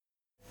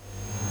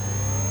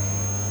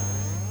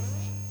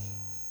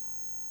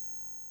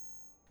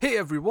Hey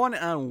everyone,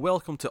 and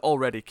welcome to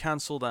Already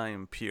Cancelled. I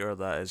am Peter,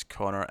 that is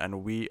Connor,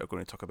 and we are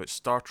going to talk about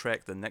Star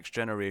Trek The Next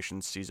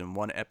Generation Season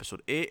 1,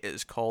 Episode 8. It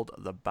is called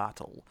The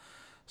Battle.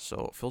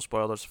 So, full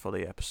spoilers for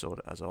the episode,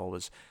 as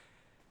always.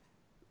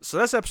 So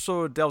this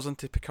episode delves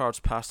into Picard's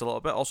past a little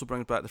bit, also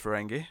brings back the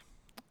Ferengi.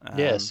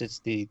 Yes, it's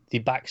the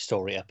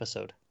backstory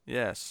episode.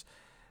 Yes.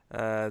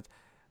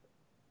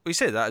 We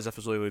say that as if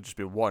it's only just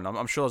be one.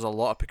 I'm sure there's a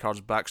lot of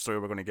Picard's backstory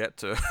we're going to get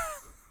to.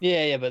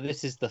 Yeah, but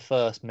this is the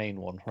first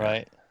main one, Yeah.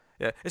 right?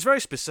 Yeah, it's very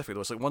specific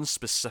though. It's like one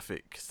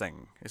specific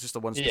thing. It's just a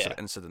one specific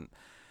Yeah. incident,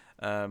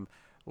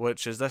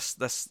 which is this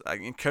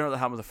encounter that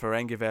happened with a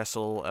Ferengi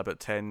vessel about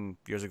 10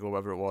 years ago,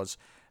 whatever it was,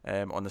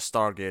 on the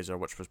Stargazer,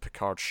 which was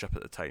Picard's ship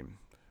at the time,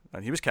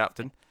 and he was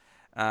captain,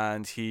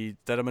 and he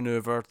did a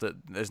maneuver that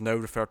is now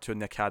referred to in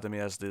the Academy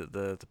as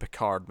the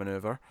Picard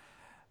maneuver,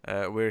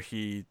 where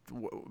he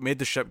made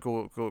the ship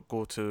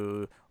go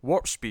to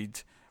warp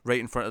speed right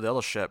in front of the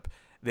other ship.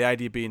 The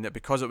idea being that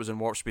because it was in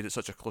warp speed at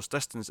such a close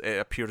distance, it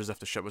appeared as if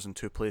the ship was in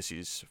two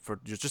places for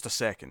just a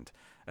second,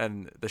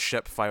 and the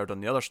ship fired on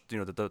the other,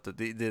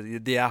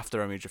 the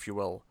after image, if you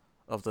will,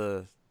 of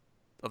the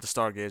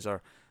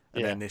Stargazer,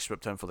 and Yeah. then they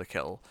swooped in for the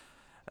kill.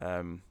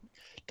 Um,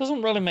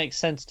 Doesn't really make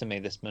sense to me,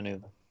 this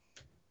maneuver.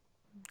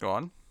 Go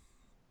on.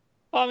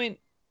 I mean,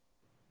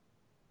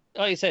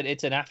 like you said,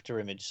 it's an after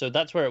image, so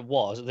that's where it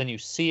was. And then you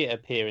see it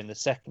appear in the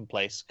second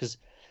place, because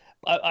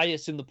I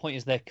assume the point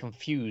is they're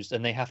confused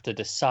and they have to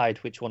decide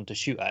which one to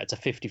shoot at. It's a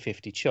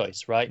 50-50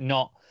 choice, right?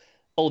 Not,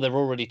 oh, they're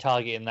already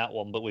targeting that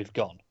one, but we've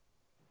gone.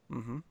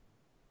 Mm-hmm.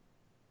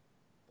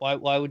 Why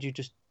would you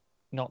just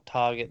not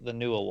target the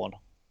newer one?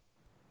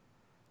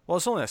 Well,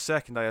 it's only a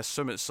second. I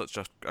assume it's such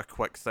a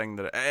quick thing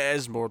that it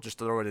is more just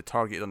they're already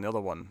targeted on the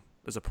other one,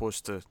 as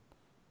opposed to.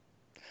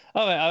 I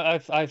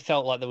mean, I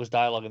felt like there was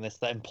dialogue in this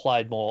that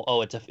implied more.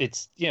 Oh, it's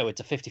it's a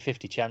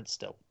 50-50 chance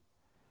still.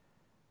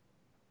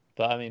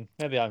 But I mean,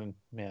 maybe I'm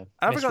I never got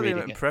the misreading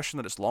it. impression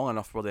that it's long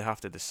enough where they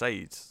have to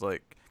decide,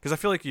 like, because I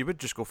feel like you would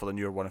just go for the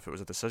newer one if it was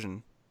a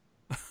decision.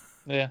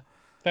 Yeah,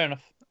 fair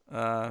enough.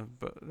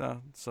 But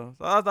no, so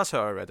that's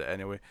how I read it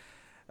anyway.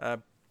 Uh,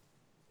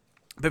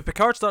 but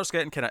Picard starts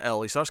getting kind of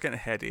ill. He starts getting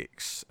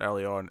headaches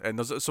early on, and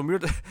there's some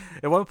weird.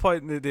 At one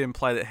point, they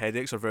imply that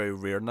headaches are very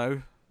rare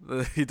now.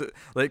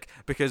 Like,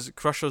 because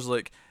Crusher's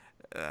like,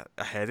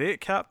 a headache,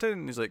 Captain?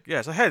 And he's like, yeah,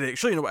 it's a headache.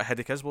 Sure, you know what a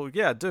headache is. Well,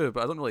 yeah, I do,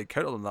 but I don't really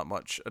count on them that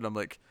much. And I'm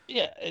like,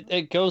 Yeah,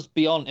 it goes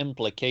beyond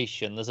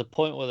implication. There's a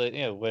point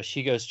where where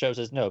she goes straight up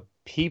and says, "No,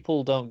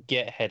 people don't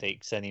get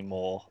headaches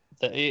anymore.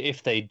 That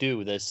if they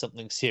do, there's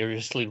something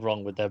seriously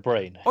wrong with their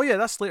brain." oh yeah,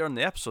 that's later in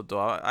the episode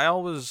though.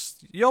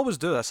 You always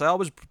do this. I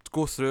always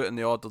go through it in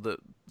the order that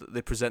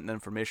they present the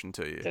information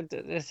to you.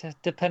 It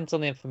depends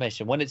on the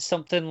information. When it's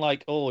something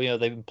like, oh,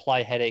 they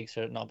imply headaches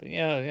or not, but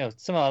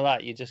something like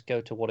that, you just go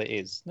to what it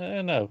is.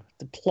 No,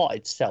 the plot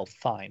itself,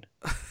 fine.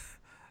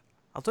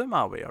 I'll do it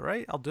my way,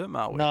 alright? I'll do it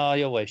my way. No,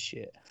 you're way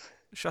shit.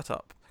 Shut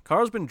up.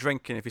 Carl's been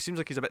drinking. If he seems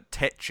like he's a bit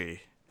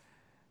tetchy.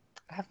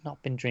 I have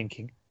not been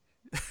drinking.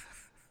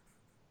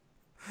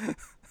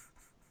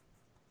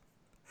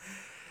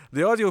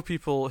 The audio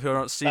people who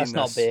aren't seeing That's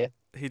not this, beer.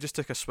 he just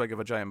took a swig of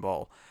a giant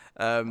bottle.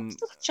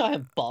 It's not a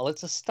giant bottle.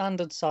 It's a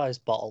standard size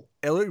bottle.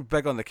 It looked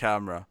big on the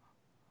camera.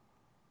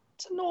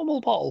 It's a normal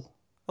bottle.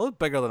 It looked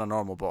bigger than a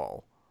normal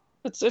bottle.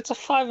 It's a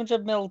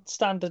 500 ml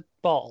standard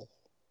bottle.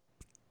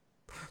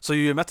 So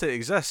you admit it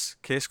exists.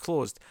 Case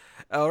closed.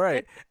 All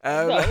right.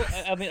 No,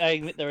 I mean I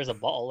admit there is a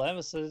bottle there.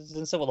 I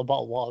didn't say what the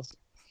bottle was.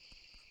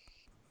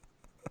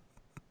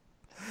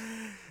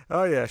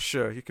 Oh yeah,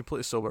 sure. You're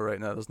completely sober right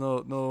now. There's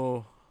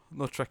no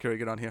trickery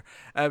going on here.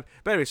 But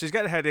anyway, so he's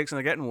getting headaches and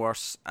they're getting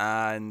worse,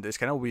 and it's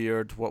kind of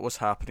weird what was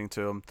happening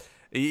to him.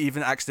 He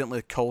even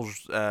accidentally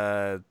calls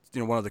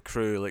one of the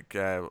crew, like,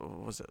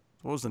 what was it?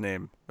 What was the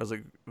name? It was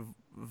like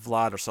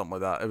Vlad or something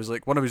like that. It was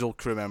like one of his old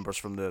crew members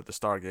from the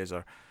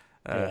Stargazer.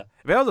 Yeah.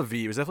 Without the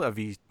V, it was definitely a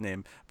V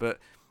name, but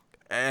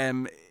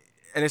and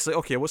it's like,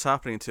 okay, what's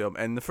happening to him?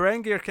 And the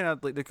Ferengi are kind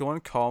of like, they go on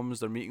comms,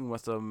 they're meeting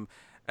with him,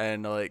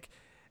 and they're like,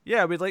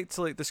 yeah, we'd like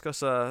to like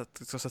discuss a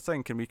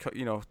thing. Can we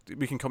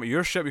we can come to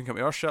your ship, we can come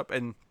to our ship.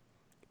 And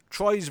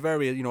Troy's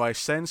very, I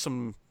sense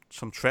some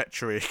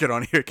treachery going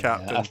on here,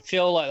 Captain. Yeah, I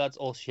feel like that's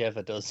all she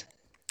ever does.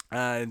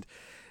 And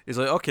he's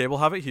like, okay, we'll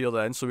have it here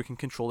then, so we can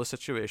control the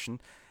situation.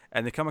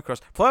 And they come across.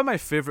 Probably my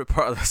favorite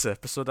part of this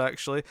episode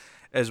actually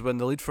is when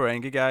the lead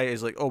Ferengi guy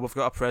is like, "Oh, we've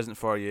got a present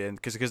for you,"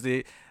 and because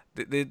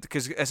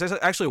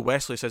actually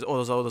Wesley says,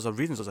 "Oh, there's a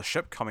reason, there's a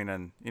ship coming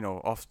in,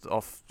 off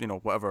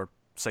whatever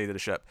side of the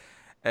ship,"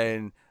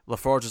 and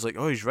LaForge is like,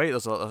 "Oh, he's right.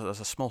 There's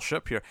a small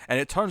ship here," and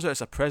it turns out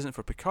it's a present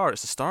for Picard.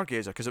 It's the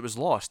Stargazer because it was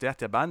lost. They had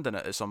to abandon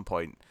it at some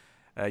point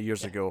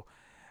years ago,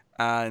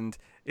 and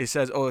he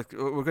says, "Oh,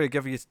 we're going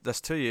to give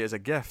this to you as a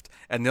gift,"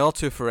 and the other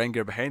two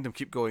Ferengi behind him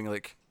keep going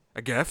like,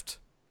 "A gift?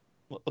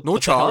 No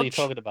What the hell are you charge?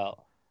 talking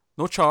about?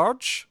 No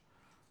charge?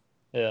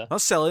 Yeah.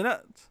 Not selling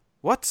it?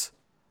 What?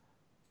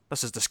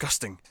 This is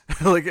disgusting."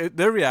 Like,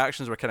 their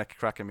reactions were kind of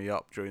cracking me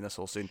up during this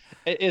whole scene.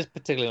 It is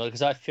particularly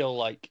because I feel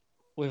like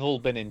we've all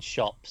been in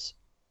shops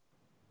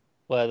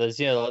where there's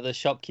like the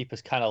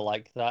shopkeepers kind of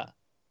like that,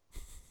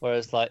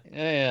 whereas like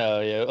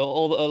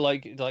all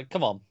like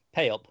come on,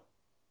 pay up.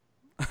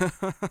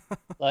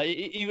 Like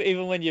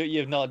even when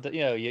you've not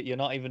you're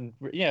not even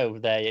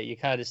there yet, you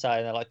kind of decide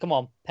and they're like, come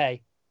on,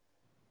 pay.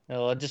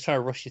 I'm just trying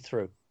to rush you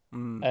through.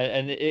 Mm.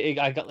 And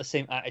I got the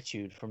same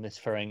attitude from this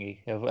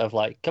Ferengi of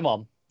like, come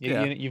on,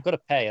 you've got to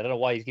pay. I don't know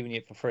why he's giving you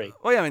it for free.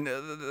 Well, yeah, I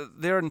mean,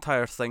 their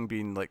entire thing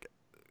being like,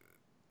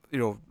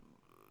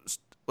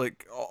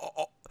 like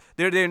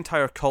their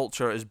entire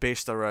culture is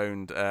based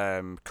around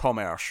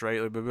commerce,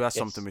 right? Like, that's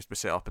something we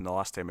set up in the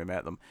last time we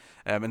met them,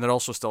 and they're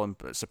also still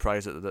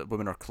surprised that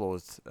women are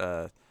clothed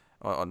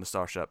on the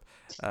starship.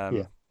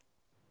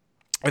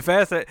 If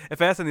anything,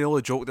 the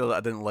only joke there that I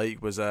didn't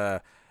like was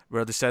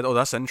where they said, "Oh,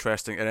 that's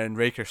interesting," and then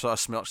Riker sort of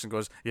smirks and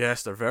goes,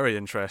 "Yes, they're very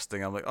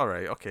interesting." I'm like, "All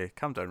right, okay,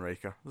 calm down,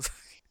 Riker,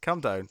 calm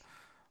down,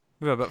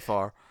 move a bit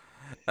far."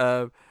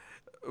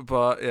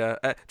 But yeah,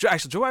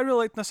 actually, do you know what I really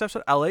liked in this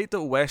episode? I liked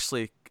that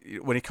Wesley,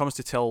 when he comes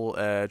to tell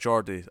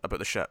Geordi about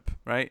the ship,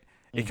 right?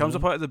 He comes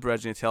up out of the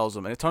bridge and he tells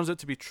him, and it turns out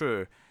to be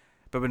true.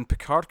 But when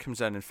Picard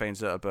comes in and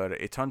finds out about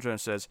it, he turns around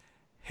and says,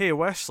 "Hey,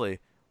 Wesley,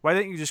 why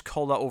didn't you just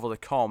call that over the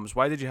comms?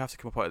 Why did you have to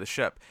come up out of the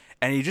ship?"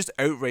 And he just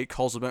outright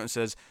calls him out and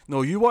says,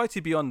 "No, you wanted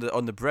to be on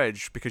the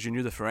bridge because you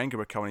knew the Ferengi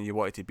were coming and you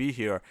wanted to be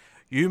here.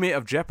 You may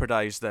have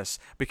jeopardized this,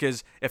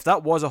 because if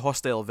that was a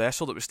hostile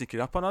vessel that was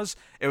sneaking up on us,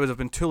 it would have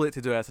been too late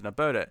to do anything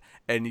about it.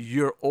 And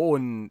your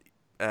own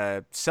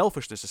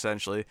selfishness,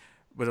 essentially,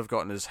 would have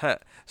gotten us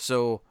hit."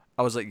 So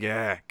I was like,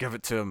 yeah, give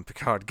it to him,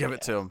 Picard, give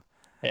it to him.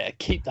 Yeah,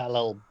 keep that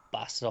little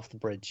bastard off the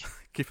bridge.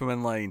 Keep him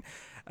in line.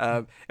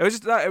 It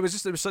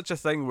was such a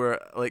thing where,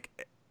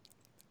 like,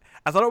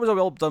 I thought it was a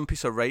well done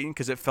piece of writing,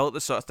 because it felt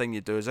the sort of thing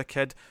you do as a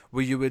kid,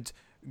 where you would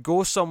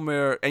go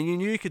somewhere and you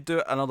knew you could do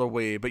it another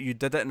way, but you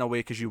did it in a way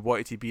because you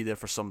wanted to be there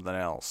for something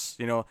else.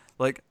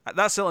 Like,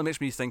 that certainly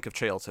makes me think of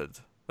childhood.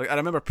 Like, I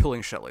remember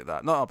pulling shit like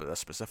that. Not about this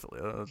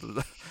specifically.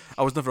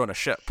 I was never on a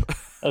ship.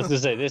 I was gonna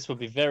say this would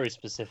be very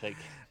specific.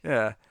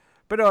 Yeah,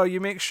 but no, you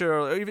make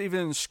sure, even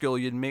in school,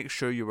 you'd make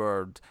sure you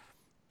were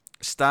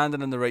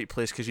standing in the right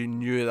place, because you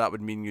knew that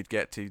would mean you'd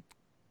get to,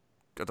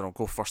 I don't know,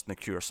 go first in the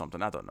queue or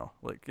something. I don't know.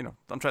 Like,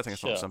 I'm trying to think of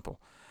something simple.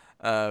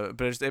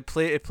 But it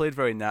played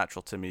very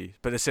natural to me.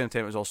 But at the same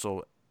time, it was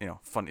also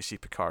fun to see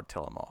Picard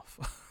tell him off.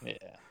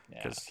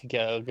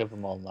 I'll give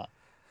him all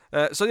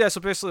that. So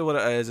basically what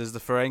it is the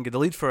Ferengi, the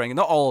lead Ferengi,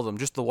 not all of them,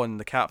 just the one,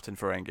 the Captain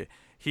Ferengi.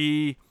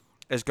 He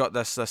has got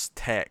this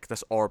tech,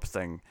 this orb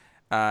thing,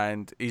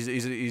 and he's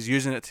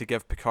using it to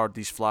give Picard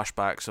these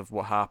flashbacks of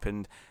what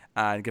happened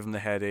and give him the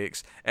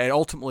headaches, and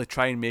ultimately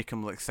try and make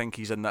him think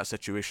he's in that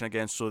situation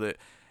again, so that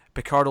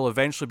Picard will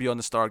eventually be on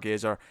the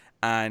Stargazer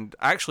and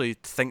actually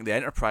think the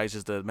Enterprise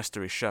is the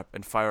mystery ship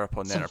and fire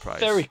upon the Enterprise.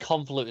 It's a very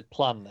convoluted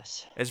plan,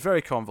 this. It's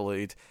very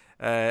convoluted.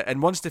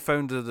 And once they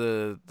found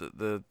the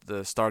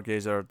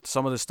Stargazer,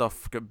 some of the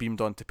stuff got beamed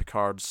onto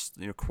Picard's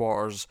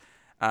quarters,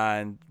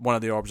 and one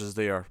of the orbs is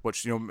there,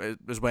 which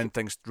is when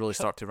things really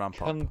start to ramp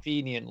up.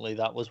 Conveniently,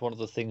 that was one of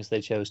the things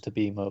they chose to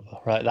beam over,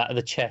 right? That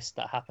the chest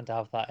that happened to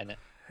have that in it.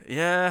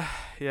 Yeah.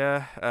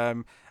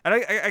 And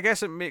I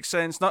guess it makes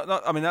sense. Not.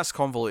 I mean, that's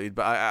convoluted,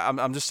 but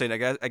I'm just saying.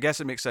 I guess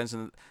it makes sense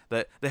in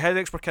that the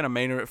headaches were kind of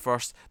minor at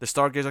first. The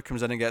Stargazer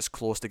comes in and gets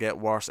close to get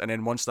worse, and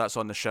then once that's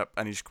on the ship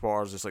and his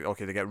quarters, it's like,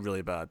 okay, they get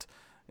really bad.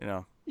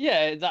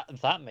 Yeah,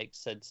 that makes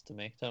sense to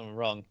me. Don't get me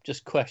wrong.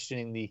 Just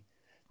questioning the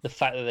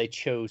fact that they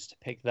chose to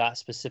pick that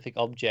specific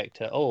object.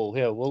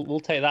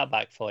 We'll take that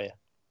back for you.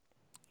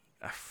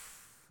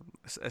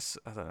 It's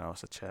I don't know,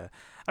 it's a chair.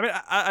 I mean,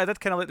 I did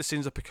kind of like the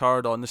scenes of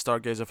Picard on the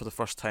Stargazer for the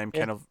first time,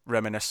 kind of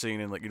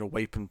reminiscing and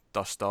wiping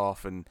dust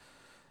off, and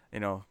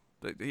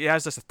he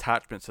has this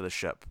attachment to the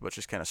ship, which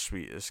is kind of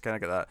sweet. It's kind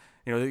of got that,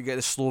 you get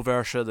the slow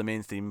version, the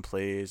main theme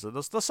plays.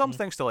 There's some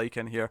things to like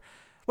in here.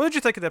 What did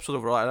you think of the episode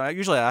overall? I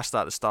usually ask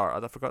that at the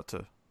start. I forgot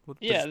to.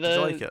 Did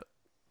you like it?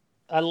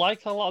 I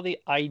like a lot of the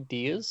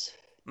ideas,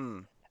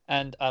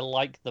 and I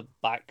like the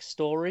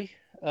backstory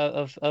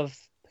of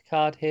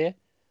Picard here.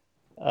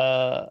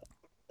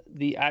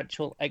 The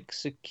actual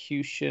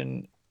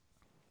execution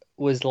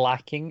was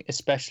lacking,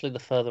 especially the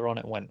further on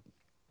it went.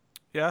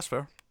 Yeah, that's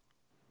fair.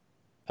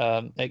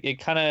 It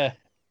kind of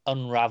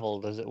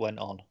unraveled as it went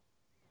on.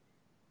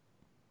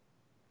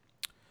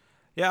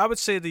 Yeah, I would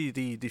say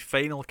the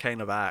final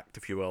kind of act,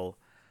 if you will,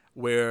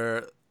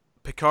 where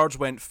Picard's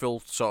went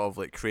full sort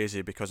of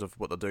crazy because of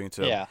what they're doing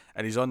to him,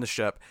 and he's on the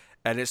ship,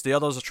 and it's the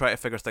others are trying to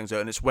figure things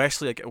out, and it's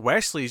Wesley.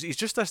 Wesley's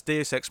just this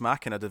Deus Ex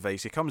Machina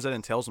device. He comes in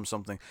and tells them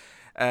something.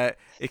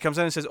 He comes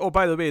in and says, "Oh,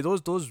 by the way,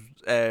 those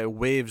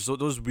waves,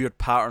 those weird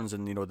patterns,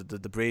 and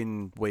the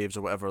brain waves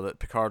or whatever that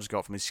Picard's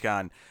got from his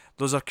scan,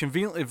 those are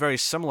conveniently very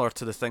similar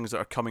to the things that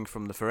are coming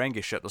from the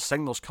Ferengi ship. There's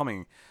signals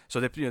coming, so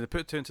they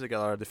put two and two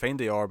together. They find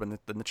the orb in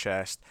the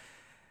chest."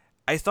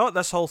 I thought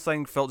this whole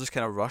thing felt just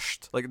kind of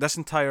rushed. This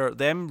entire,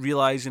 them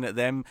realizing it,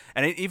 and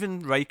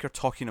even Riker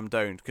talking him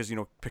down, because,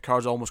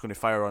 Picard's almost going to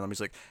fire on him.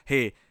 He's like,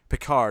 "Hey,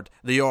 Picard,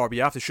 the orb,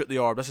 you have to shoot the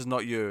orb. This is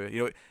not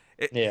you."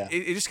 Yeah.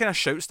 He just kind of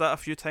shouts that a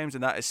few times,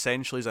 and that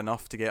essentially is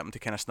enough to get him to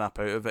kind of snap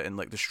out of it and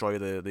like destroy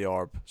the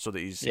orb so that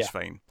he's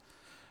fine.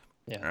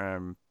 Yeah.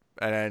 And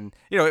then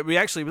we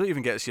don't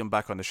even get to see him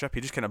back on the ship.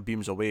 He just kind of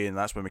beams away, and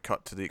that's when we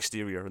cut to the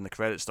exterior and the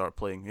credits start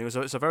playing.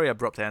 It's a very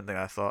abrupt ending,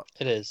 I thought.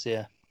 It is,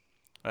 yeah.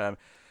 I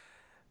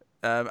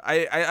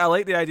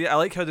like the idea. I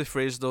like how they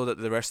phrased though that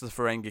the rest of the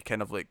Ferengi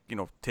kind of like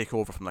take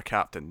over from their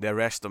captain. They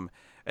arrest him,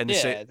 and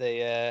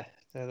they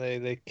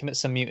commit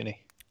some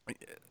mutiny.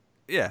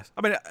 Yeah,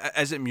 I mean,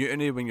 is it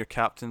mutiny when your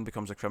captain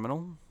becomes a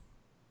criminal?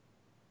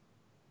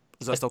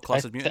 Is that still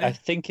classed as mutiny? I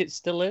think it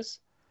still is.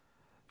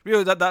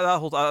 That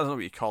whole, I don't know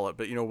what you call it,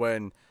 but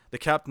when the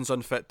captain's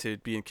unfit to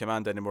be in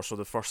command anymore, so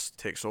the first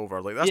takes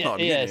over. Like that's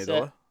not a mutiny,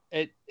 though.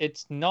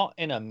 It's not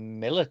in a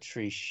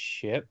military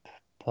ship,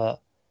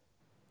 but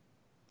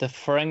the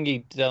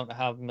Ferengi don't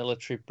have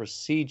military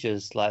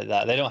procedures like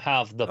that. They don't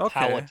have the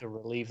power to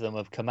relieve them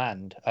of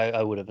command.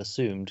 I would have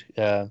assumed.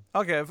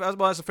 Okay, well,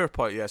 that's a fair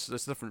point. Yes,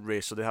 it's a different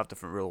race, so they have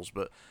different rules.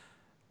 But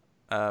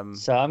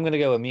so I'm gonna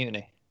go with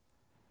mutiny.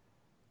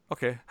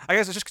 Okay, I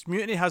guess it's just 'cause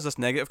mutiny has this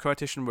negative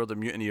connotation where the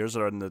mutineers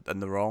are in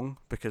the wrong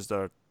because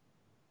they're.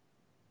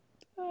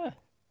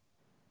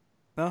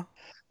 No.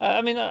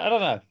 I mean, I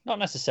don't know. Not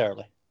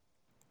necessarily.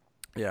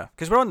 Yeah,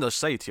 because we're on their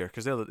side here,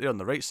 because they're on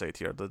the right side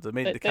here. The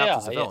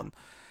captain's the villain.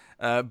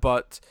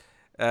 But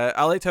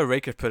I liked how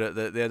Riker put it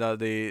that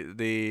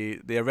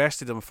they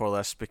arrested him for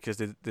this because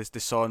they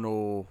saw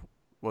no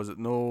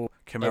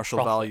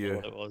commercial value.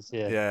 What it was,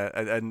 yeah. Yeah,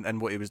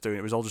 and what he was doing,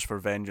 it was all just for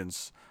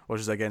vengeance, which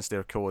is against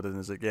their code. And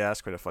it's like, yeah,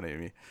 that's quite funny to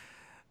me.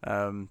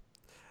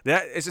 Yeah,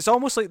 it's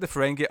almost like the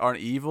Ferengi aren't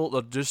evil.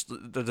 They're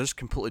just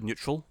completely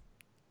neutral,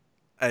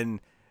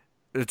 and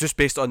they're just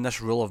based on this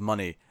rule of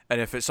money.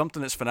 And if it's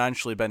something that's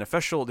financially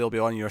beneficial, they'll be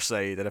on your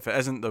side, and if it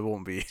isn't, they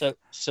won't be.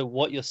 So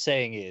what you're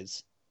saying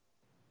is,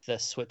 they're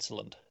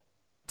Switzerland.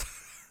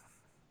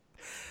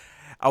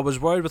 I was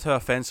worried with how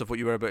offensive what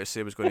you were about to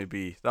say was going to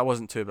be. That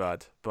wasn't too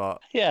bad,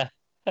 but yeah,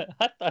 I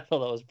thought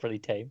that was pretty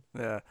tame.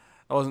 Yeah,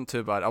 that wasn't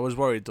too bad. I was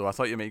worried though. I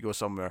thought you might go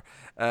somewhere.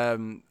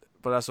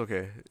 But that's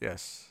okay.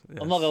 Yes.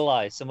 I'm not gonna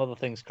lie. Some other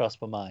things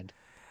crossed my mind.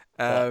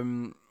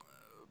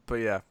 But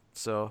yeah,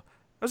 so.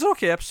 It was an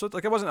okay episode.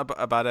 Like, it wasn't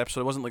a bad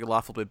episode. It wasn't like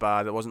laughably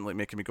bad. It wasn't like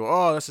making me go,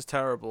 "Oh, this is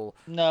terrible."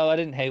 No, I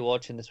didn't hate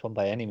watching this one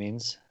by any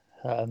means.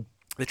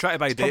 They tried to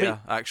buy Data.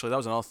 Actually, that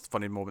was another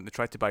funny moment. They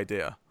tried to buy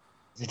Data.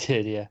 They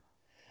did, yeah.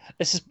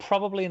 This is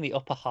probably in the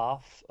upper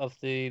half of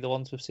the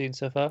ones we've seen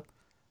so far.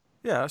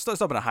 Yeah, it's not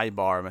been a high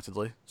bar,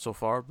 admittedly, so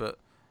far, but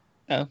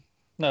no,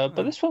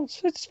 but this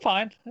it's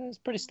fine. It's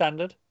pretty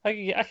standard.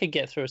 I could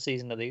get through a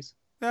season of these.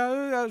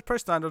 Yeah, it's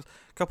pretty standard.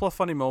 A couple of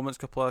funny moments, a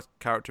couple of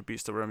character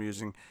beats that were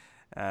amusing.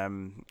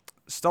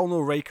 Still no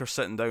Riker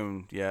sitting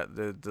down yet.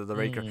 The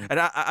Riker, and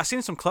I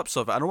seen some clips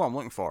of it. I know what I'm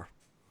looking for.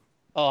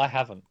 Oh, I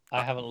haven't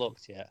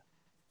looked yet.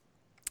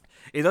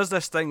 He does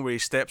this thing where he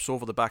steps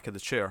over the back of the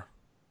chair.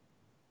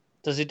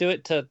 Does he do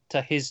it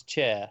to his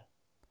chair,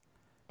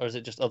 or is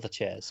it just other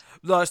chairs?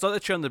 No, it's not the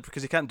chair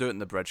because he can't do it in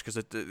the bridge because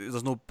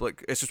there's no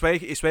like. It's just where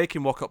he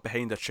can walk up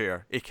behind a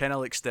chair. He kind of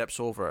like steps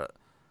over it.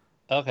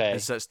 Okay.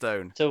 And sits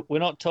down. So we're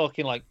not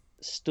talking like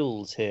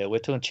stools here. We're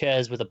talking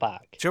chairs with a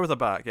back. Chair with a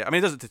back, yeah. I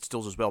mean, he does it to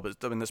stools as well, but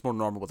I mean, it's more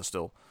normal with a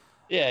stool.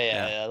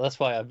 Yeah. That's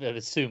why I'm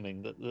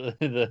assuming that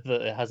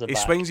it has a back.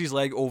 He swings his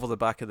leg over the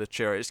back of the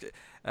chair. It's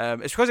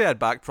because he had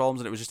back problems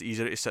and it was just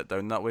easier to sit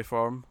down that way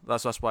for him.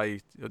 That's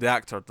why the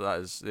actor that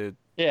is.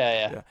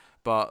 Yeah.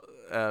 But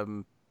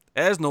it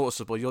is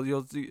noticeable.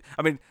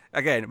 I mean,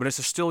 again, when it's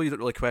a stool, you don't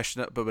really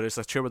question it, but when it's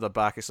a chair with a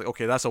back, it's like,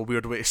 okay, that's a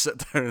weird way to sit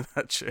down in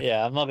that chair.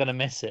 Yeah, I'm not gonna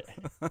miss it.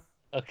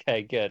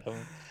 Okay, good.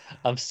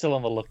 I'm still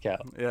on the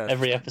lookout. Yeah.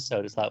 Every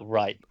episode is like,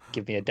 right,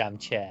 give me a damn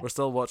chair. We're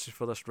still watching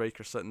for this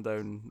Riker sitting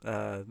down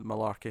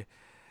malarkey.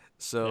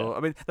 So, yeah. I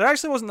mean, there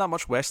actually wasn't that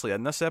much Wesley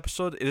in this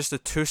episode. It's just the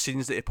two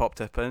scenes that he popped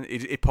up in.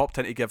 He popped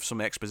in to give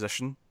some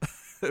exposition.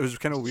 It was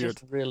kind of weird.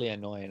 Just really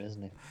annoying,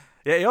 isn't it?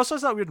 Yeah, he also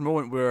has that weird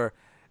moment where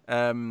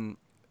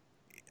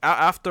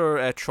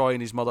after Troy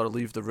and his mother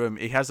leave the room,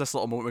 he has this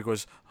little moment where he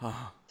goes,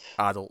 oh,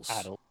 adults.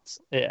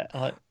 Yeah.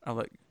 I'm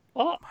like,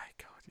 what? Oh my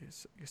God.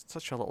 You're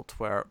such a little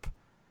twerp.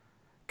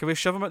 Can we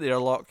shove him at the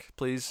airlock,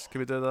 please? Can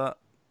we do that?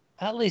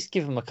 At least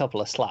give him a couple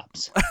of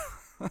slaps.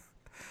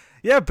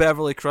 Yeah,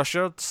 Beverly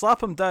Crusher.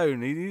 Slap him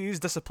down.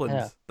 He's disciplined,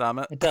 yeah, damn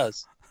it. It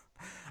does.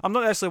 I'm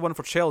not necessarily one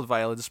for child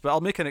violence, but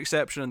I'll make an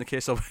exception in the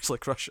case of Wesley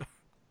Crusher.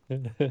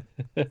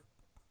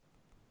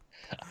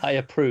 I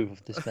approve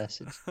of this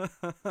message.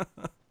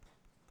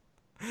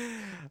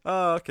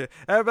 Oh, okay.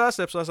 But that's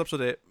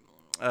episode 8.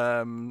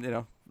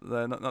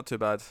 Not too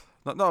bad.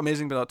 Not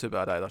amazing, but not too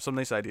bad either. Some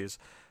nice ideas.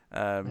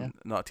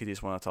 Not a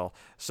tedious one at all.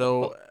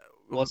 So,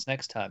 what's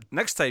next time?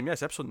 Next time,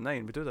 yes, episode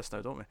 9. We do this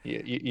now, don't we?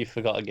 You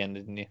forgot again,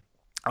 didn't you?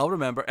 I'll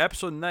remember.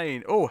 Episode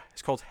 9. Oh,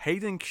 it's called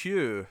Hiding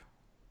Q.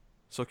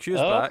 So Q's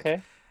back.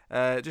 Okay.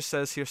 It just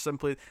says here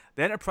simply,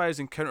 the Enterprise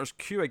encounters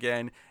Q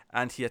again,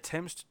 and he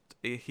tempts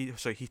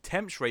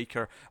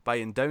Riker by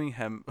endowing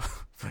him.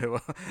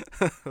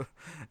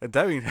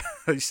 Endowing,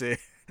 how you say?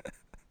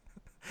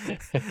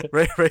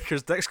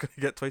 Riker's dick's going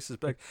to get twice as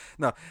big.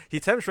 No, he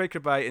tempts Riker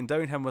by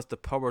endowing him with the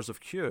powers of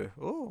Q.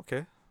 Oh,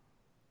 okay.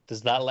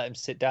 Does that let him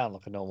sit down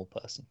like a normal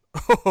person?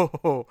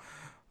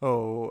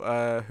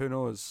 Who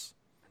knows?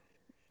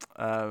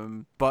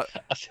 But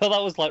I feel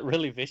that was like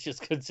really vicious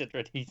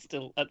considering he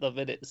still at the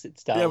minute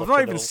sits down. yeah, we've like not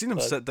a even normal seen him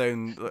person. sit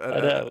down.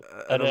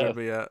 I know.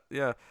 Yet.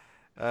 Yeah.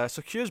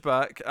 So Q's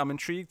back. I'm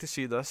intrigued to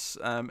see this.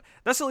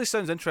 This at least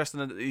sounds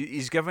interesting.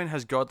 He's giving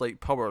his godlike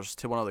powers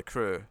to one of the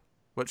crew,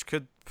 which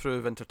could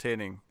prove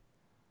entertaining.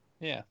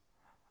 Yeah.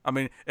 I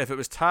mean, if it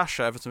was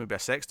Tasha, everything would be a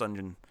sex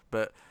dungeon.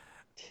 But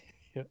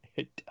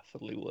It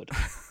definitely would.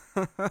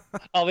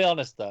 I'll be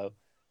honest though,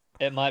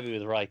 it might be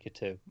with Riker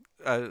too.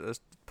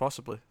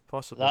 possibly.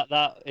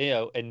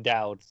 That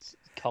endowed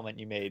comment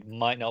you made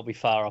might not be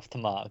far off the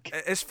mark.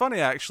 It's funny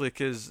actually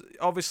because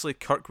obviously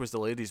Kirk was the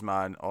ladies'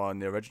 man on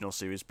the original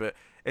series, but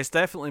it's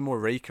definitely more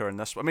Riker in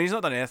this one. I mean, he's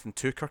not done anything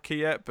too Kirky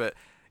yet, but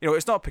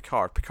it's not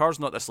Picard. Picard's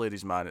not this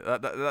ladies' man.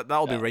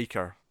 That'll be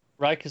Riker.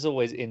 Riker's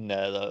always in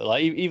there though.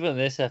 Like even in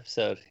this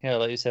episode,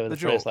 like you said with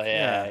the first, like they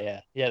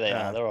are.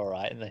 They're all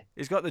right, aren't they?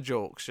 He's got the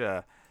jokes,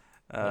 yeah.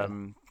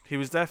 He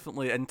was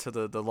definitely into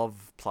the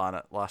love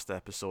planet last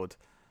episode.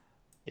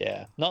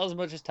 Yeah, not as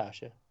much as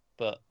Tasha,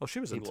 but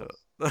she was into it.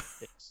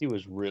 She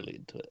was really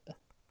into it.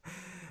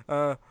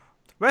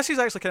 Wesley's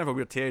actually kind of a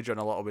weird teenager in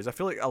a lot of ways. I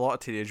feel like a lot of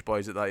teenage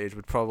boys at that age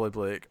would probably be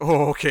like,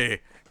 "Oh, okay,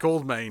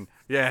 gold mine,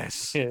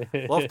 yes,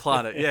 love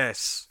planet,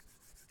 yes.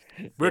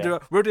 Where do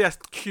I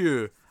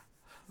queue?"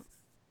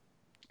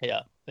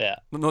 Yeah.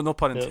 No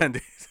pun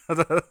intended.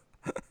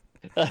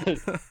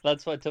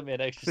 That's why it took me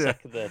an extra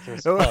second there to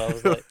respond. I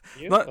was like,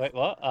 wait,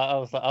 what? I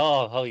was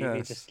like, you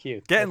need to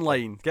queue. Get in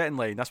line.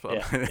 That's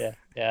what I'm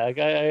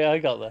I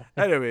got there.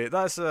 Anyway,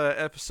 that's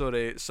episode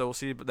 8, so we'll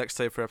see you next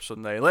time for episode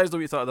 9. Let us know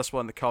what you thought of this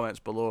one in the comments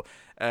below,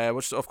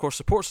 which of course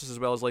supports us as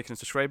well as liking and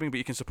subscribing, but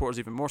you can support us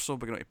even more so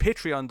by going to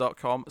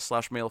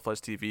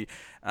patreon.com/MailFuzzTV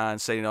and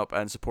signing up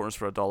and supporting us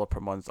for $1 per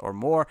month or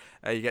more.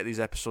 You get these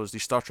episodes,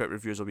 these Star Trek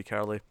reviews a week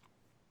early,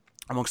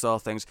 amongst other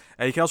things.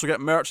 You can also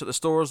get merch at the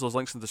stores. Those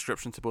links in the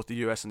description to both the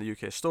US and the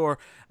UK store.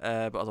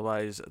 But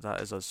otherwise,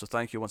 that is us. So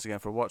thank you once again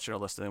for watching or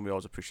listening. We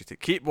always appreciate it.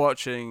 Keep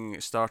watching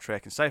Star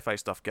Trek and sci-fi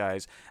stuff,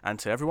 guys. And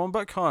to everyone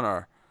but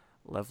Connor,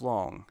 live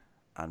long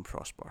and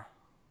prosper.